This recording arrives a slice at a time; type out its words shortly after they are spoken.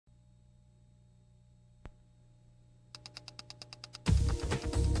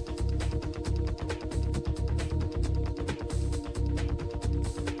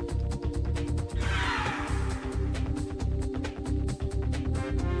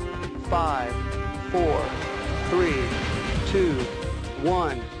5, 4, 3, 2,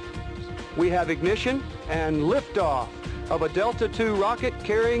 1. We have ignition and liftoff of a Delta II rocket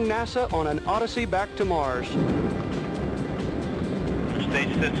carrying NASA on an Odyssey back to Mars.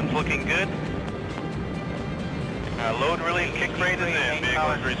 Stage system's looking good. Load release kick rate is in.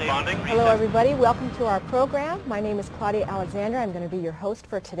 Vehicle is responding. Hello everybody, welcome to our program. My name is Claudia Alexander. I'm going to be your host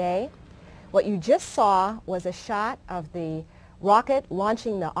for today. What you just saw was a shot of the rocket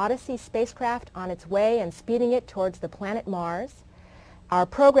launching the Odyssey spacecraft on its way and speeding it towards the planet Mars. Our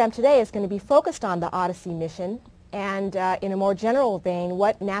program today is going to be focused on the Odyssey mission and in a more general vein,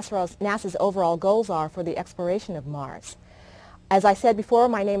 what NASA's overall goals are for the exploration of Mars. As I said before,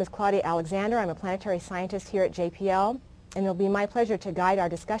 my name is Claudia Alexander. I'm a planetary scientist here at JPL, and it'll be my pleasure to guide our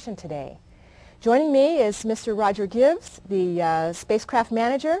discussion today. Joining me is Mr. Roger Gibbs, the spacecraft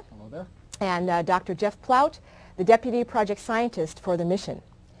manager, hello there, and Dr. Jeff Plaut, the deputy project scientist for the mission.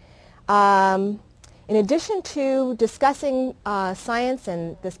 In addition to discussing science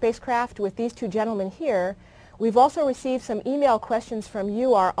and the spacecraft with these two gentlemen here, we've also received some email questions from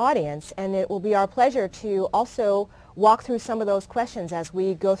you, our audience, and it will be our pleasure to also walk through some of those questions as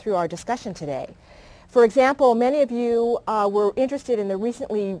we go through our discussion today. For example, many of you were interested in the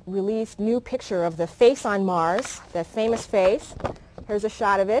recently released new picture of the face on Mars, the famous face. Here's a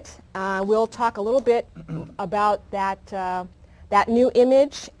shot of it. We'll talk a little bit about that new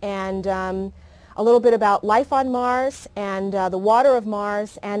image and a little bit about life on Mars and the water of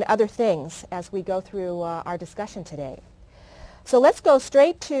Mars and other things as we go through our discussion today. So let's go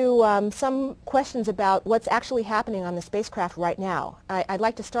straight to some questions about what's actually happening on the spacecraft right now. I'd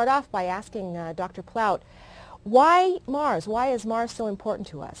like to start off by asking Dr. Plaut, why Mars? Why is Mars so important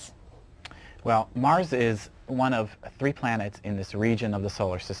to us? Well, Mars is one of 3 planets in this region of the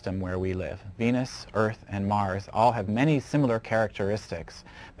solar system where we live. Venus, Earth, and Mars all have many similar characteristics,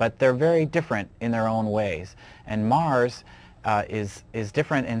 but they're very different in their own ways. And Mars is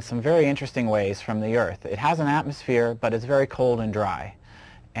different in some very interesting ways from the Earth. It has an atmosphere, but it's very cold and dry.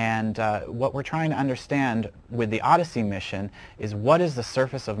 And what we're trying to understand with the Odyssey mission is what is the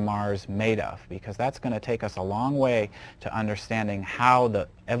surface of Mars made of, because that's going to take us a long way to understanding how the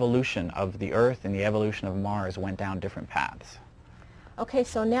evolution of the Earth and the evolution of Mars went down different paths. Okay,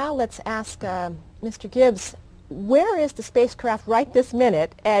 so now let's ask Mr. Gibbs, where is the spacecraft right this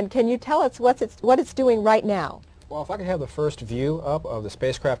minute, and can you tell us what it's doing right now? Well, if I could have the first view up of the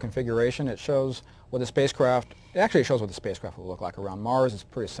spacecraft configuration, it shows what the spacecraft, it actually shows what the spacecraft will look like around Mars. It's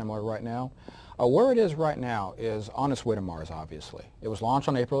pretty similar right now. Where it is right now is on its way to Mars, obviously. It was launched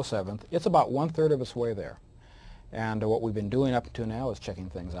on April 7th. It's about 1/3 of its way there. And what we've been doing up to now is checking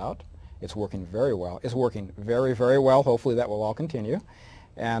things out. It's working very well. It's working very, very well. Hopefully that will all continue.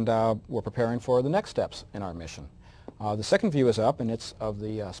 And we're preparing for the next steps in our mission. The second view is up, and it's of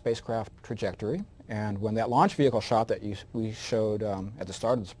the spacecraft trajectory. And when that launch vehicle shot that we showed at the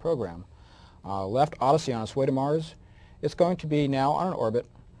start of this program left Odyssey on its way to Mars, it's going to be now on an orbit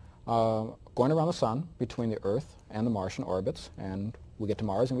going around the Sun between the Earth and the Martian orbits, and we get to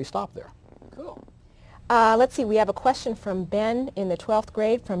Mars and we stop there. Cool. Let's see, we have a question from Ben in the 12th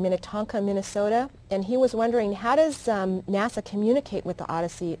grade from Minnetonka, Minnesota, and he was wondering, how does NASA communicate with the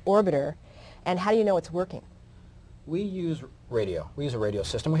Odyssey orbiter, and how do you know it's working? We use radio. We use a radio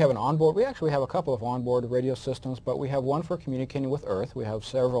system. We have an onboard, we actually have a couple of onboard radio systems, but we have one for communicating with Earth. We have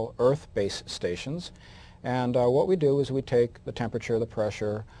several Earth-based stations, and what we do is we take the temperature, the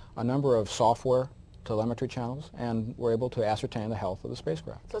pressure, a number of software telemetry channels, and we're able to ascertain the health of the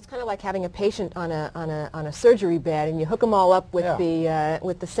spacecraft. So it's kind of like having a patient on a surgery bed, and you hook them all up with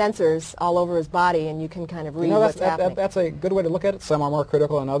the sensors all over his body, and you can kind of read what's happening. That's a good way to look at it. Some are more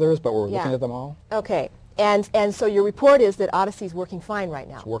critical than others, but we're looking at them all. Okay. And so your report is that Odyssey's working fine right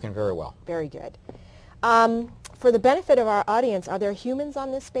now. It's working very well. Very good. For the benefit of our audience, are there humans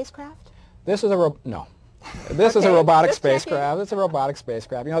on this spacecraft? This is a no. This is a robotic spacecraft. It's a robotic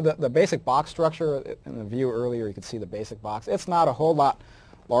spacecraft. You know, the basic box structure in the view earlier, you could see the basic box. It's not a whole lot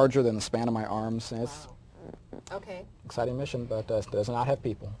larger than the span of my arms. It's exciting mission, but does not have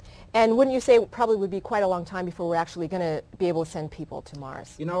people. And wouldn't you say it probably would be quite a long time before we're actually going to be able to send people to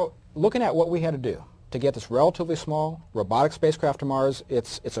Mars? You know, looking at what we had to do to get this relatively small robotic spacecraft to Mars,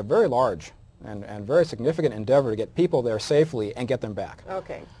 it's a very large and very significant endeavor to get people there safely and get them back.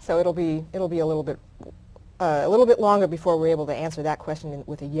 Okay, so it'll be a little bit longer before we're able to answer that question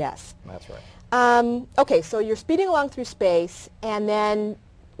with a yes. That's right. Okay, so you're speeding along through space, and then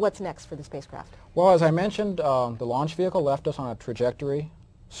what's next for the spacecraft? Well, as I mentioned, the launch vehicle left us on a trajectory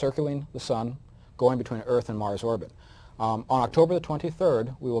circling the Sun, going between Earth and Mars orbit. On October the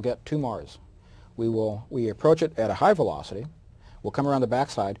 23rd, we will get to Mars. We approach it at a high velocity. We'll come around the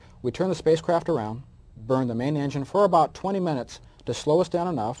backside. We turn the spacecraft around, burn the main engine for about 20 minutes to slow us down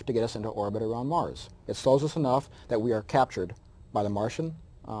enough to get us into orbit around Mars. It slows us enough that we are captured by the Martian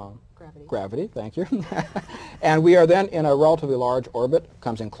gravity, thank you. And we are then in a relatively large orbit,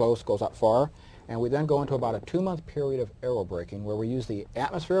 comes in close, goes up far, and we then go into about a 2-month period of aerobraking where we use the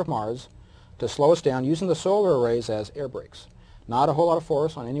atmosphere of Mars to slow us down using the solar arrays as air brakes. Not a whole lot of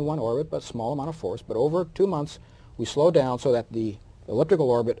force on any one orbit, but small amount of force. But over 2 months, we slow down so that the elliptical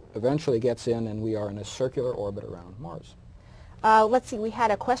orbit eventually gets in and we are in a circular orbit around Mars. Let's see, we had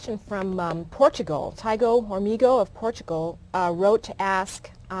a question from Portugal. Tiago Hormigo of Portugal wrote to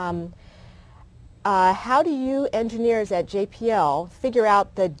ask, how do you engineers at JPL figure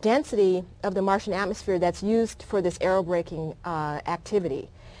out the density of the Martian atmosphere that's used for this aerobraking activity?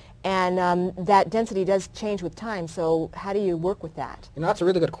 And that density does change with time, so how do you work with that? You know, that's a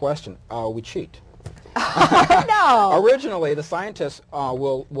really good question. We cheat. No! Originally, the scientists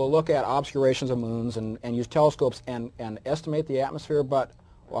will look at obscurations of moons and use telescopes and estimate the atmosphere, but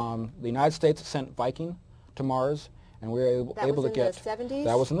the United States sent Viking to Mars, and we were able to get... That was in the 70s?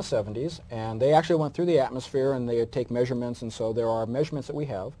 That was in the 70s, and they actually went through the atmosphere and they take measurements, and so there are measurements that we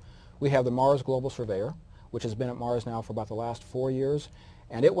have. We have the Mars Global Surveyor, which has been at Mars now for about the last 4 years,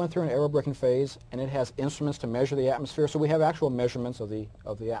 and it went through an aerobraking phase, and it has instruments to measure the atmosphere, so we have actual measurements of the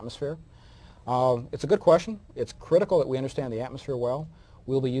atmosphere. It's a good question. It's critical that we understand the atmosphere well.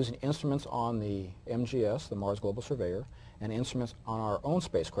 We'll be using instruments on the MGS, the Mars Global Surveyor, and instruments on our own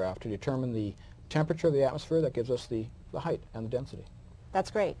spacecraft to determine the temperature of the atmosphere that gives us the height and the density. That's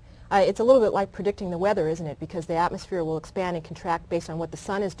great. It's a little bit like predicting the weather, isn't it? Because the atmosphere will expand and contract based on what the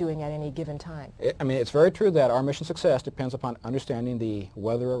sun is doing at any given time. I mean, it's very true that our mission success depends upon understanding the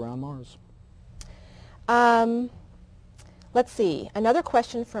weather around Mars. Let's see. Another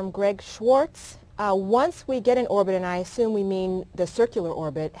question from Greg Schwartz. Once we get in orbit, and I assume we mean the circular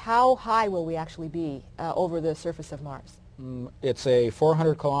orbit, how high will we actually be over the surface of Mars? It's a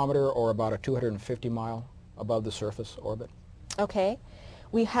 400-kilometer or about a 250-mile above the surface orbit. Okay.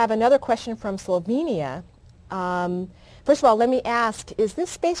 We have another question from Slovenia. First of all, let me ask, is this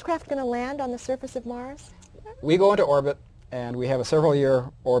spacecraft going to land on the surface of Mars? We go into orbit, and we have a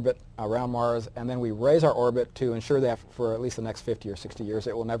several-year orbit around Mars, and then we raise our orbit to ensure that for at least the next 50 or 60 years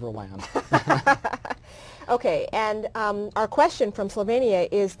it will never land. Okay, and our question from Slovenia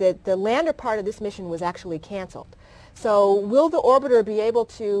is that the lander part of this mission was actually canceled. So will the orbiter be able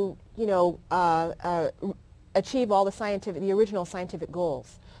to, you know, achieve all the original scientific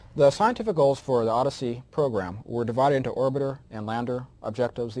goals? The scientific goals for the Odyssey program were divided into orbiter and lander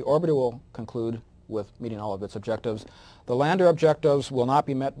objectives. The orbiter will conclude with meeting all of its objectives. The lander objectives will not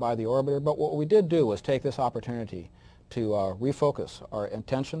be met by the orbiter, but what we did do was take this opportunity to refocus our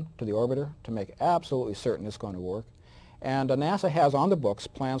attention to the orbiter to make absolutely certain it's going to work. And NASA has on the books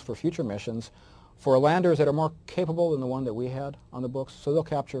plans for future missions for landers that are more capable than the one that we had on the books, so they'll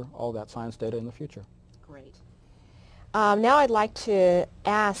capture all that science data in the future. Great. Now I'd like to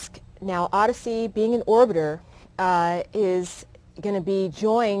ask, now Odyssey, being an orbiter, is going to be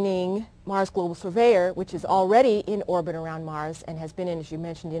joining Mars Global Surveyor, which is already in orbit around Mars and has been, as you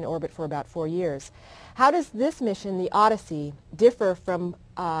mentioned, in orbit for about 4 years. How does this mission, the Odyssey, differ from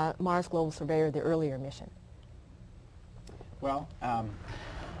Mars Global Surveyor, the earlier mission? Well,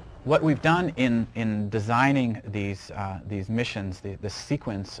 what we've done in designing these missions, the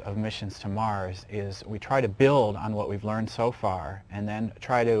sequence of missions to Mars, is we try to build on what we've learned so far and then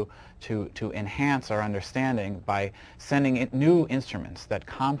try to enhance our understanding by sending in new instruments that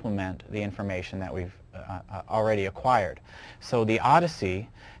complement the information that we've already acquired. So the Odyssey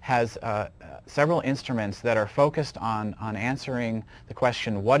has several instruments that are focused on answering the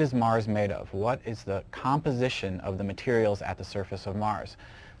question, what is Mars made of? What is the composition of the materials at the surface of Mars?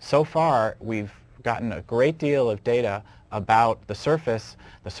 So far, we've gotten a great deal of data about the surface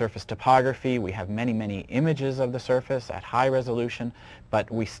topography. We have many, many images of the surface at high resolution, but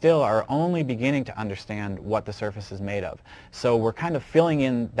we still are only beginning to understand what the surface is made of. So we're kind of filling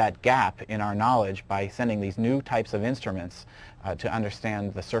in that gap in our knowledge by sending these new types of instruments to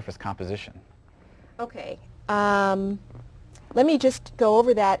understand the surface composition. Okay. Let me just go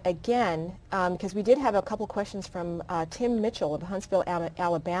over that again, because we did have a couple questions from Tim Mitchell of Huntsville,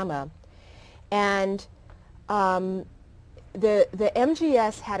 Alabama. And the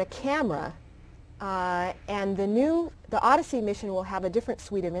MGS had a camera, and the Odyssey mission will have a different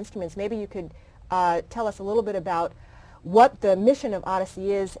suite of instruments. Maybe you could tell us a little bit about what the mission of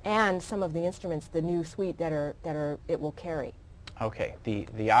Odyssey is and some of the instruments, the new suite that it will carry. Okay.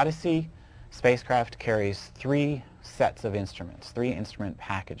 The Odyssey spacecraft carries 3 sets of instruments, 3 instrument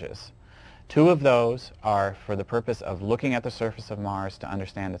packages. Two of those are for the purpose of looking at the surface of Mars to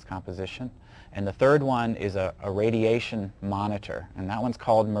understand its composition. And the third one is a radiation monitor, and that one's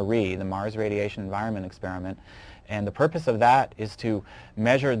called MARIE, the Mars Radiation Environment Experiment. And the purpose of that is to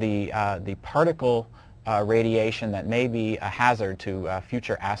measure the particle radiation that may be a hazard to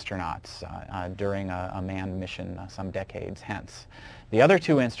future astronauts during a manned mission some decades hence. The other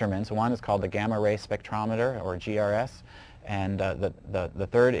two instruments, one is called the gamma ray spectrometer, or GRS, and the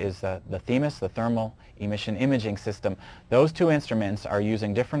third is the THEMIS, the Thermal Emission Imaging System. Those two instruments are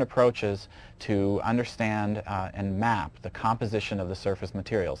using different approaches to understand and map the composition of the surface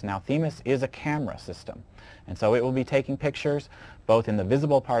materials. Now, THEMIS is a camera system, and so it will be taking pictures both in the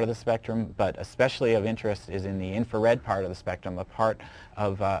visible part of the spectrum, but especially of interest is in the infrared part of the spectrum, a part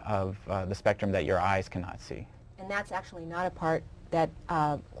of the spectrum that your eyes cannot see. And that's actually not a part that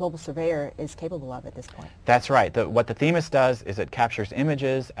Global Surveyor is capable of at this point. That's right. What the THEMIS does is it captures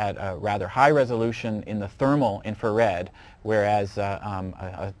images at a rather high resolution in the thermal infrared, whereas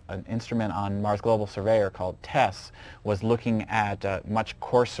an instrument on Mars Global Surveyor called TESS was looking at much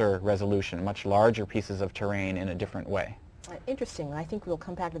coarser resolution, much larger pieces of terrain in a different way. Interesting. I think we'll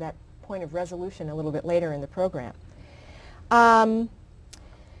come back to that point of resolution a little bit later in the program.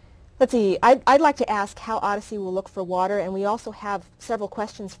 Let's see, I'd like to ask how Odyssey will look for water, and we also have several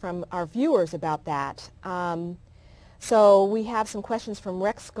questions from our viewers about that. So we have some questions from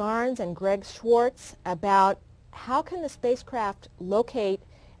Rex Garns and Greg Schwartz about how can the spacecraft locate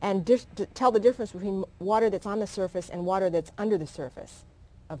and tell the difference between water that's on the surface and water that's under the surface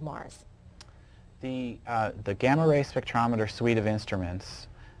of Mars. The gamma ray spectrometer suite of instruments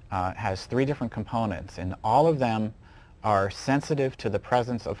has three different components, and all of them are sensitive to the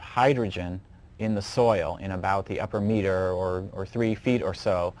presence of hydrogen in the soil in about the upper meter or 3 feet or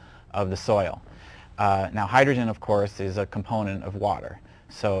so of the soil. Now, hydrogen, of course, is a component of water.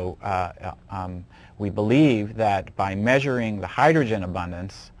 So we believe that by measuring the hydrogen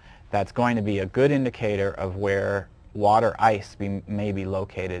abundance, that's going to be a good indicator of where water ice may be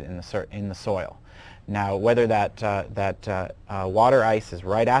located in the soil. Now, whether that water ice is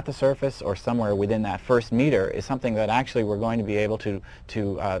right at the surface or somewhere within that first meter is something that actually we're going to be able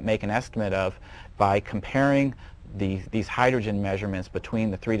to make an estimate of by comparing these hydrogen measurements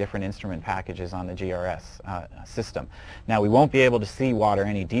between the three different instrument packages on the GRS system. Now, we won't be able to see water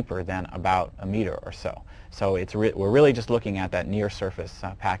any deeper than about a meter or so. So we're really just looking at that near surface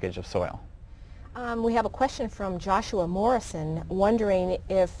package of soil. We have a question from Joshua Morrison wondering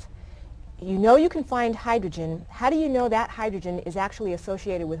if you can find hydrogen. How do you know that hydrogen is actually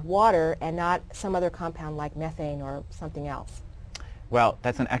associated with water and not some other compound like methane or something else? Well,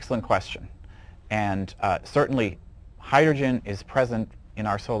 that's an excellent question. And certainly hydrogen is present in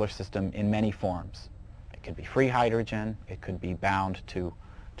our solar system in many forms. It could be free hydrogen. It could be bound to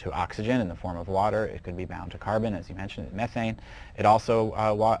oxygen in the form of water. It could be bound to carbon, as you mentioned, methane. It also,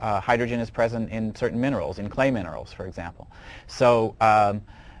 hydrogen is present in certain minerals, in clay minerals, for example. So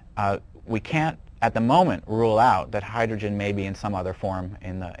we can't, at the moment, rule out that hydrogen may be in some other form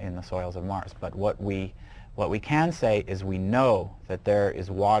in the soils of Mars. But what we can say is we know that there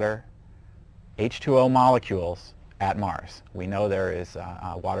is water, H2O molecules at Mars. We know there is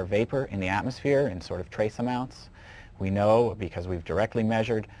water vapor in the atmosphere in sort of trace amounts. We know, because we've directly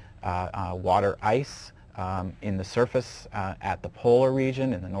measured water ice in the surface at the polar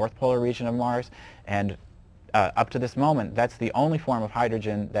region, in the North Polar region of Mars, and up to this moment, that's the only form of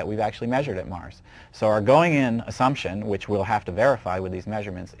hydrogen that we've actually measured at Mars. So our going-in assumption, which we'll have to verify with these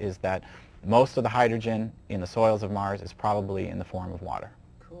measurements, is that most of the hydrogen in the soils of Mars is probably in the form of water.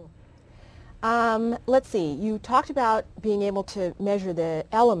 Cool. Let's see. You talked about being able to measure the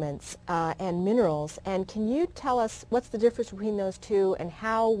elements and minerals, and can you tell us what's the difference between those two, and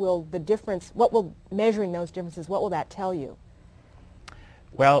how will the difference, measuring those differences, what will that tell you?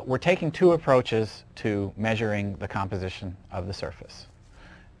 Well, we're taking two approaches to measuring the composition of the surface.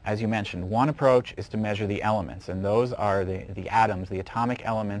 As you mentioned, one approach is to measure the elements, and those are the atoms, the atomic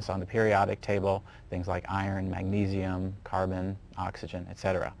elements on the periodic table, things like iron, magnesium, carbon, oxygen,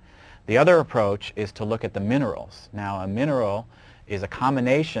 etc. The other approach is to look at the minerals. Now, a mineral is a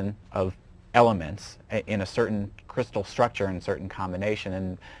combination of elements in a certain crystal structure and certain combination,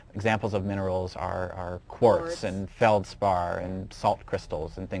 and examples of minerals are quartz and feldspar and salt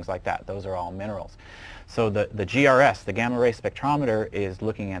crystals and things like that. Those are all minerals. So the GRS, the gamma ray spectrometer, is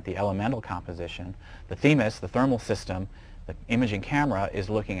looking at the elemental composition. The THEMIS, the thermal system, the imaging camera, is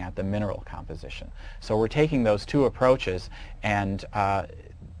looking at the mineral composition. So we're taking those two approaches, and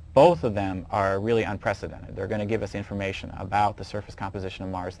both of them are really unprecedented. They're going to give us information about the surface composition of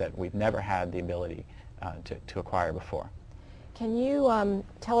Mars that we've never had the ability to acquire before. can you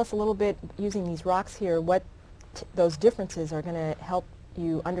tell us a little bit, using these rocks here, what those differences are going to help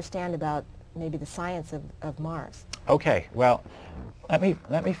you understand about maybe the science of Mars? Okay, well, let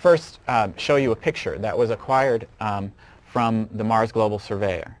me first show you a picture that was acquired from the Mars Global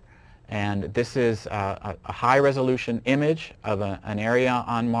Surveyor. And this is a high-resolution image of an area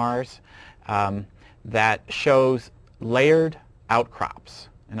on Mars that shows layered outcrops.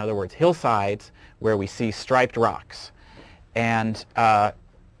 In other words, hillsides where we see striped rocks. And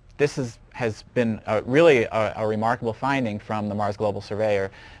this has been really a remarkable finding from the Mars Global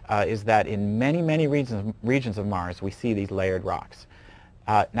Surveyor, is that in many, many regions of Mars we see these layered rocks.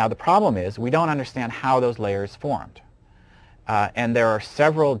 Now the problem is we don't understand how those layers formed. And there are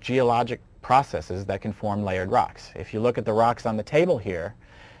several geologic processes that can form layered rocks. If you look at the rocks on the table here,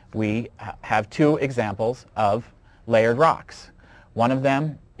 we have two examples of layered rocks. One of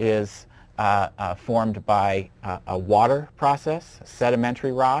them is formed by a water process, a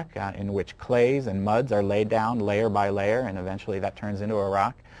sedimentary rock, in which clays and muds are laid down layer by layer, and eventually that turns into a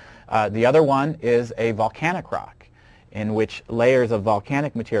rock. The other one is a volcanic rock, in which layers of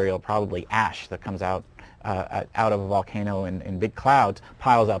volcanic material, probably ash that comes out of a volcano in big clouds,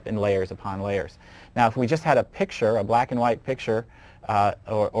 piles up in layers upon layers. Now, if we just had a picture, a black and white picture,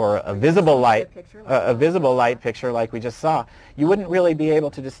 or a visible light picture like we just saw, you wouldn't really be able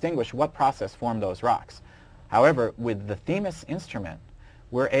to distinguish what process formed those rocks. However, with the Themis instrument,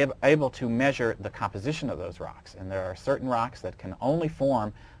 we're able to measure the composition of those rocks, and there are certain rocks that can only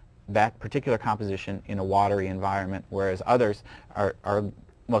form that particular composition in a watery environment, whereas others are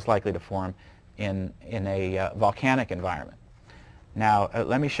most likely to form in a volcanic environment. Now,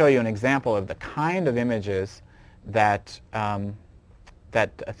 let me show you an example of the kind of images that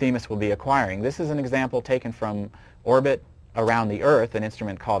Themis will be acquiring. This is an example taken from orbit around the Earth, an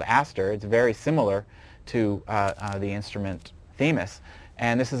instrument called Aster. It's very similar to the instrument Themis.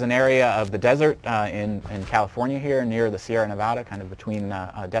 And this is an area of the desert in California here, near the Sierra Nevada, kind of between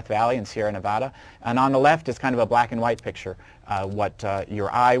Death Valley and Sierra Nevada. And on the left is kind of a black and white picture, what your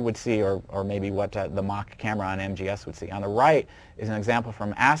eye would see, or maybe what the mock camera on MGS would see. On the right is an example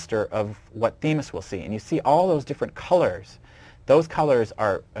from Aster of what Themis will see. And you see all those different colors. Those colors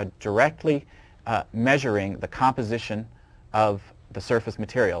are directly measuring the composition of the surface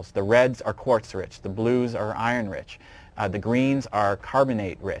materials. The reds are quartz-rich, the blues are iron-rich, the greens are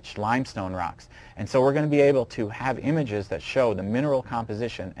carbonate-rich, limestone rocks. And so we're going to be able to have images that show the mineral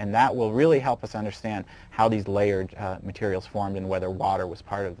composition, and that will really help us understand how these layered materials formed and whether water was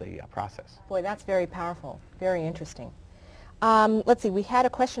part of the process. Boy, that's very powerful, very interesting. Let's see, we had a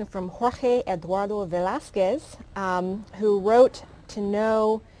question from Jorge Eduardo Velasquez, who wrote to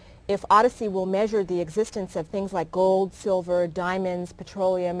know if Odyssey will measure the existence of things like gold, silver, diamonds,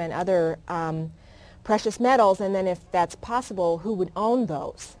 petroleum, and other precious metals, and then if that's possible, who would own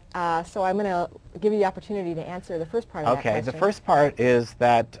those? So I'm going to give you the opportunity to answer the first part of that question. Okay, the first part is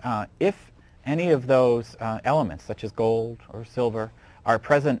that if any of those elements, such as gold or silver, are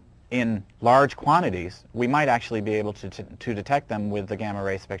present in large quantities, we might actually be able to detect them with the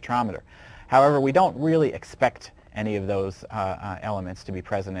gamma-ray spectrometer. However, we don't really expect any of those elements to be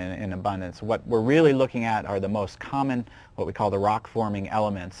present in abundance. What we're really looking at are the most common, what we call the rock-forming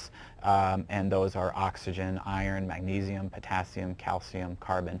elements, and those are oxygen, iron, magnesium, potassium, calcium,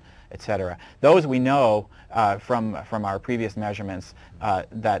 carbon, etc. Those we know from our previous measurements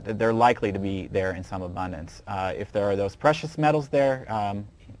that they're likely to be there in some abundance. If there are those precious metals there,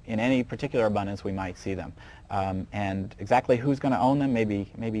 in any particular abundance, we might see them. And exactly who's going to own them, maybe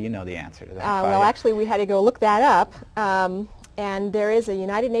you know the answer to that. Well, actually, we had to go look that up. And there is a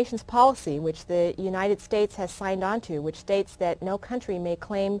United Nations policy which the United States has signed on to, which states that no country may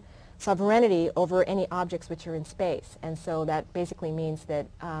claim sovereignty over any objects which are in space. And so that basically means that,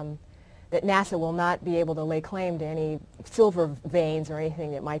 that NASA will not be able to lay claim to any silver veins or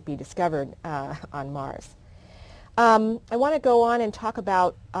anything that might be discovered on Mars. I want to go on and talk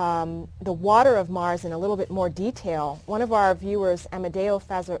about the water of Mars in a little bit more detail. One of our viewers, Amadeo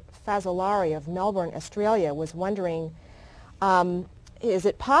Fazzolari of Melbourne, Australia, was wondering, is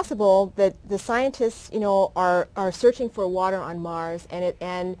it possible that the scientists, are searching for water on Mars,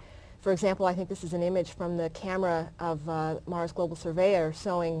 and for example, I think this is an image from the camera of Mars Global Surveyor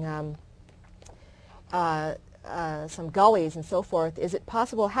showing some gullies and so forth. Is it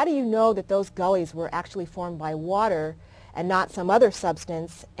possible, how do you know that those gullies were actually formed by water and not some other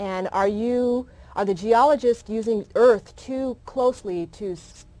substance? And are the geologists using Earth too closely to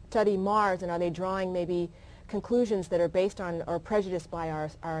study Mars, and are they drawing maybe conclusions that are based on or prejudiced by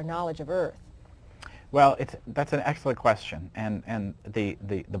our knowledge of Earth? Well, that's an excellent question, and the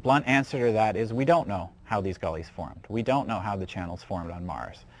blunt answer to that is we don't know how these gullies formed. We don't know how the channels formed on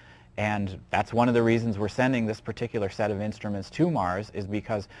Mars. And that's one of the reasons we're sending this particular set of instruments to Mars, is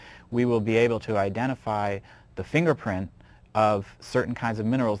because we will be able to identify the fingerprint of certain kinds of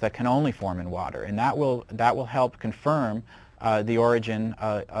minerals that can only form in water, and that will help confirm the origin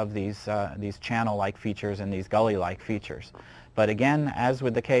of these channel-like features and these gully-like features. But again, as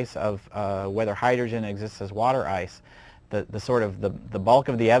with the case of whether hydrogen exists as water ice, the bulk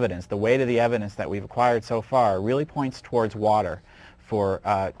of the evidence, the weight of the evidence that we've acquired so far really points towards water for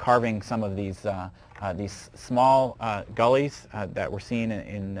carving some of these small gullies that we're seeing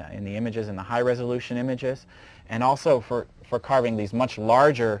in the images, in the high-resolution images, and also for carving these much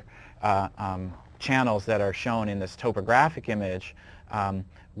larger channels that are shown in this topographic image,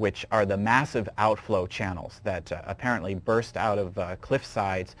 which are the massive outflow channels that apparently burst out of cliff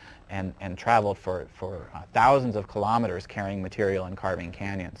sides and traveled for thousands of kilometers carrying material and carving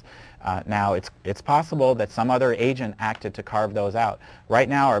canyons. Now, it's possible that some other agent acted to carve those out. Right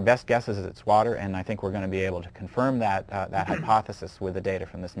now, our best guess is it's water, and I think we're going to be able to confirm that hypothesis with the data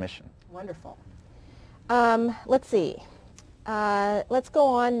from this mission. Wonderful. Let's see. Let's go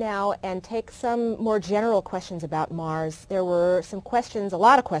on now and take some more general questions about Mars. There were some questions, a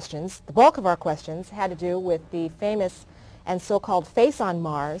lot of questions. The bulk of our questions had to do with the famous and so-called face on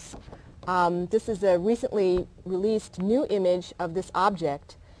Mars. This is a recently released new image of this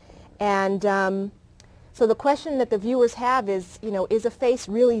object. And so the question that the viewers have is, is a face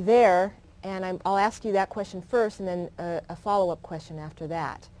really there? And I'll ask you that question first, and then a follow-up question after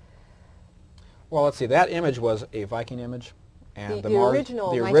that. Well, let's see. That image was a Viking image. And the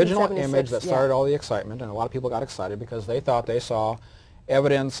original image that started all the excitement, and a lot of people got excited because they thought they saw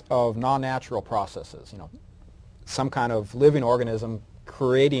evidence of non-natural processes, some kind of living organism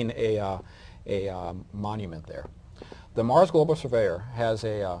creating a monument there. The Mars Global Surveyor has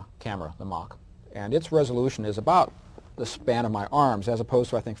a camera, the MOC, and its resolution is about the span of my arms, as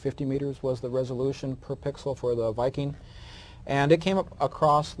opposed to, I think, 50 meters was the resolution per pixel for the Viking. And it came up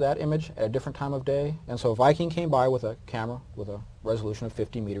across that image at a different time of day. And so Viking came by with a camera with a resolution of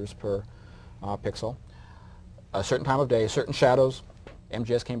 50 meters per pixel. A certain time of day, certain shadows.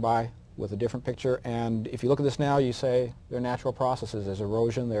 MGS came by with a different picture. And if you look at this now, you say there are natural processes. There's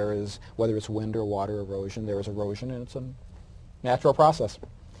erosion. There is, whether it's wind or water erosion, there is erosion, and it's a natural process.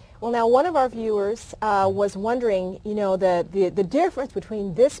 Well, now, one of our viewers was wondering, the difference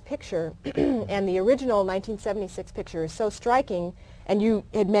between this picture and the original 1976 picture is so striking, and you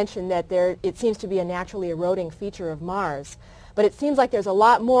had mentioned that it seems to be a naturally eroding feature of Mars, but it seems like there's a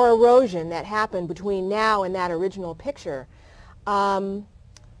lot more erosion that happened between now and that original picture. How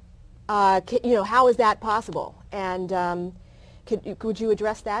is that possible? And could you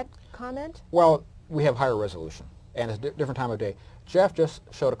address that comment? Well, we have higher resolution, and it's a different time of day. Jeff just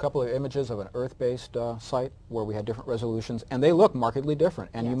showed a couple of images of an Earth-based site where we had different resolutions, and they look markedly different.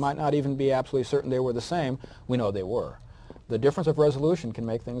 And yes, you might not even be absolutely certain they were the same. We know they were. The difference of resolution can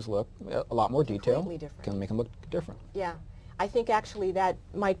make things look a lot more detailed. Completely different. Can make them look different. Yeah. I think actually that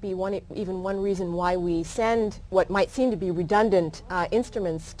might be even one reason why we send what might seem to be redundant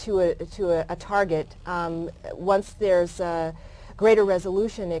instruments to a target. Once there's greater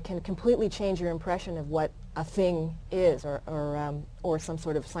resolution, it can completely change your impression of what a thing is, or some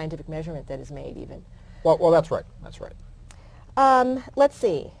sort of scientific measurement that is made even. Well, that's right. That's right. Let's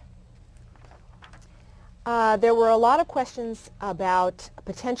see. There were a lot of questions about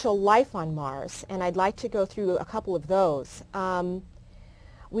potential life on Mars, and I'd like to go through a couple of those.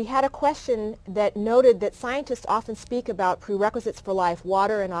 We had a question that noted that scientists often speak about prerequisites for life,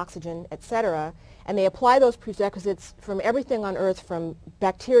 water and oxygen, etc., and they apply those prerequisites from everything on Earth from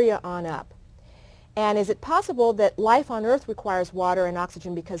bacteria on up. And is it possible that life on Earth requires water and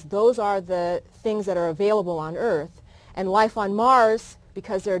oxygen because those are the things that are available on Earth, and life on Mars,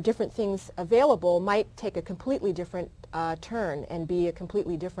 because there are different things available, might take a completely different turn and be a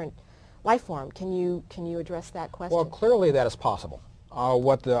completely different life form? Can you address that question? Well, clearly that is possible.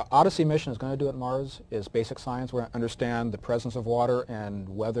 What the Odyssey mission is going to do at Mars is basic science. We're going to understand the presence of water and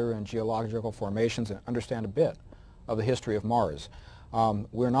weather and geological formations and understand a bit of the history of Mars.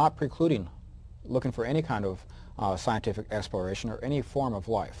 We're not precluding looking for any kind of scientific exploration or any form of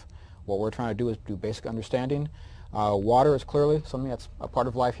life. What we're trying to do is do basic understanding. Water is clearly something that's a part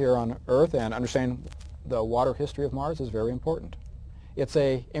of life here on Earth, and understanding the water history of Mars is very important. It's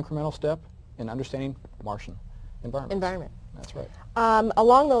an incremental step in understanding Martian environment. That's right.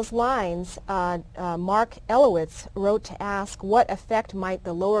 Along those lines, Mark Elowitz wrote to ask what effect might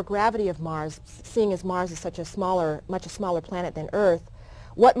the lower gravity of Mars, seeing as Mars is such a much smaller planet than Earth,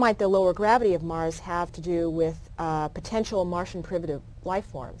 what might the lower gravity of Mars have to do with potential Martian primitive life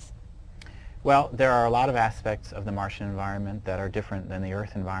forms? Well, there are a lot of aspects of the Martian environment that are different than the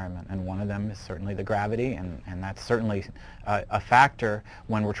Earth environment, and one of them is certainly the gravity, and that's certainly a factor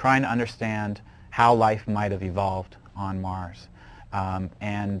when we're trying to understand how life might have evolved on Mars.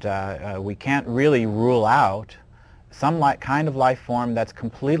 We can't really rule out some kind of life form that's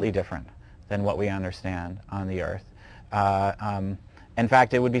completely different than what we understand on the Earth. In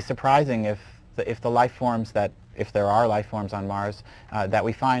fact, it would be surprising if the life forms that, if there are life forms on Mars that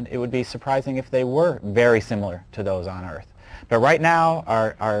we find, it would be surprising if they were very similar to those on Earth. But right now,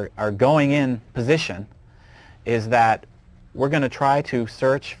 our going-in position is that we're going to try to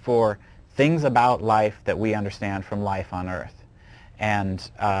search for things about life that we understand from life on Earth.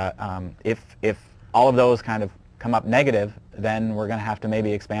 And if all of those kind of come up negative, then we're going to have to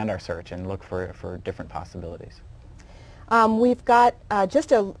maybe expand our search and look for different possibilities. We've got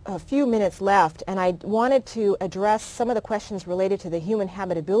just a few minutes left, and I wanted to address some of the questions related to the human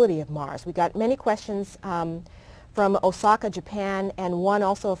habitability of Mars. We got many questions from Osaka, Japan, and one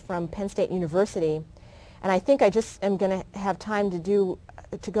also from Penn State University. And I think I just am going to have time to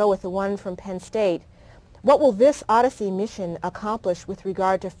go with the one from Penn State. What will this Odyssey mission accomplish with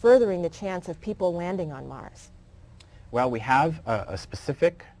regard to furthering the chance of people landing on Mars? Well, we have a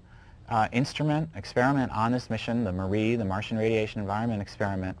specific experiment on this mission, the MARIE, the Martian Radiation Environment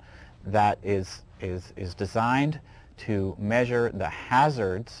Experiment, that is designed to measure the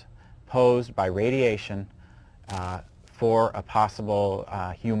hazards posed by radiation for a possible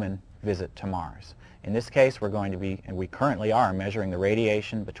human visit to Mars. In this case, we're going to be, and we currently are, measuring the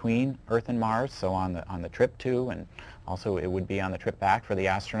radiation between Earth and Mars, so on the trip to, and also it would be on the trip back for the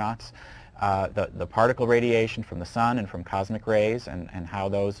astronauts. The particle radiation from the sun and from cosmic rays, and how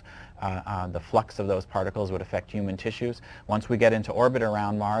those, the flux of those particles would affect human tissues. Once we get into orbit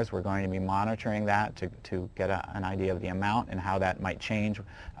around Mars, we're going to be monitoring that to get an idea of the amount and how that might change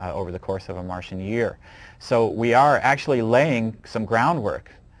over the course of a Martian year. So we are actually laying some groundwork,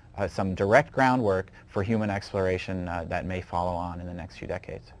 some direct groundwork for human exploration that may follow on in the next few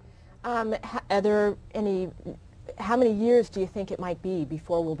decades. Are there any, how many years do you think it might be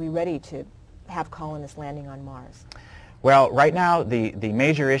before we'll be ready to have colonists landing on Mars? Well, right now the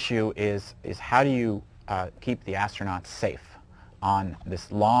major issue is how do you keep the astronauts safe on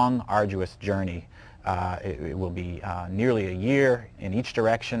this long, arduous journey. It will be nearly a year in each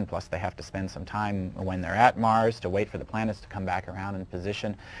direction, plus they have to spend some time when they're at Mars to wait for the planets to come back around in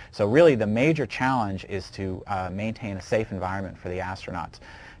position. So really the major challenge is to maintain a safe environment for the astronauts.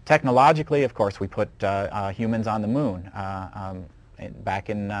 Technologically, of course, we put humans on the moon back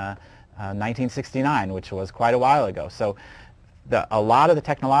in 1969, which was quite a while ago. So a lot of the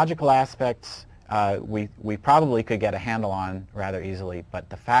technological aspects we probably could get a handle on rather easily, but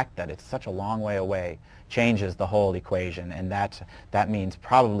the fact that it's such a long way away changes the whole equation, and that means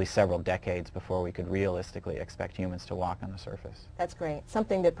probably several decades before we could realistically expect humans to walk on the surface. That's great.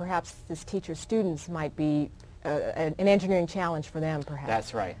 Something that perhaps this teacher's students might be an engineering challenge for them, perhaps.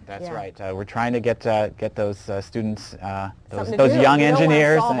 That's right. That's Yeah. right. We're trying to get those students, those young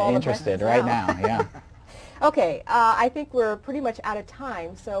engineers interested right now. Yeah. Okay, I think we're pretty much out of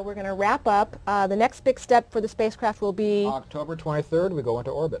time, so we're going to wrap up. The next big step for the spacecraft will be October 23rd, we go into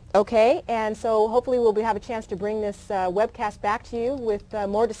orbit. Okay, and so hopefully we'll have a chance to bring this webcast back to you with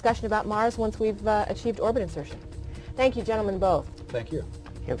more discussion about Mars once we've achieved orbit insertion. Thank you, gentlemen, both. Thank you.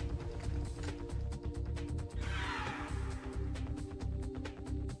 Yep.